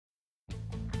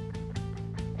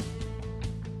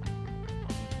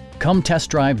Come test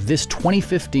drive this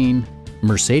 2015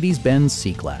 Mercedes-Benz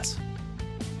C-Class.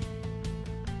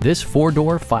 This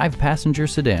four-door, five-passenger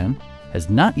sedan has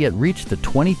not yet reached the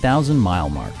 20,000-mile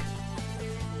mark.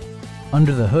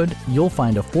 Under the hood, you'll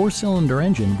find a four-cylinder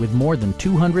engine with more than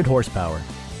 200 horsepower,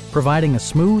 providing a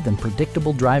smooth and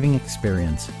predictable driving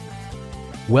experience.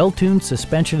 Well-tuned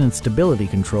suspension and stability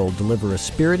control deliver a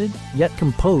spirited yet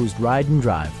composed ride and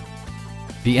drive.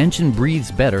 The engine breathes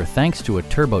better thanks to a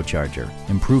turbocharger,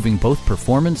 improving both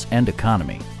performance and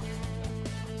economy.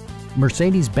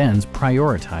 Mercedes-Benz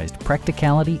prioritized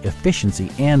practicality,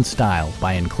 efficiency, and style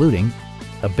by including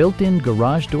a built-in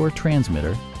garage door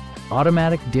transmitter,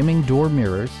 automatic dimming door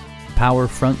mirrors, power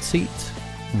front seats,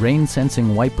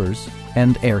 rain-sensing wipers,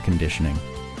 and air conditioning.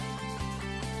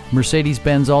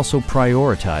 Mercedes-Benz also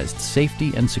prioritized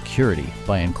safety and security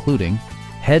by including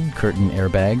head curtain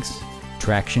airbags,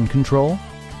 traction control,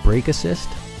 brake assist,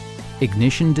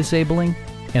 ignition disabling,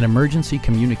 an emergency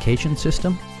communication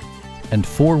system, and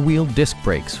four-wheel disc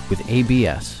brakes with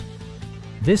ABS.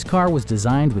 This car was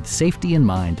designed with safety in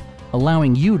mind,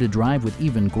 allowing you to drive with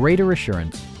even greater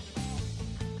assurance.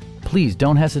 Please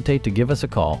don't hesitate to give us a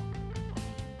call.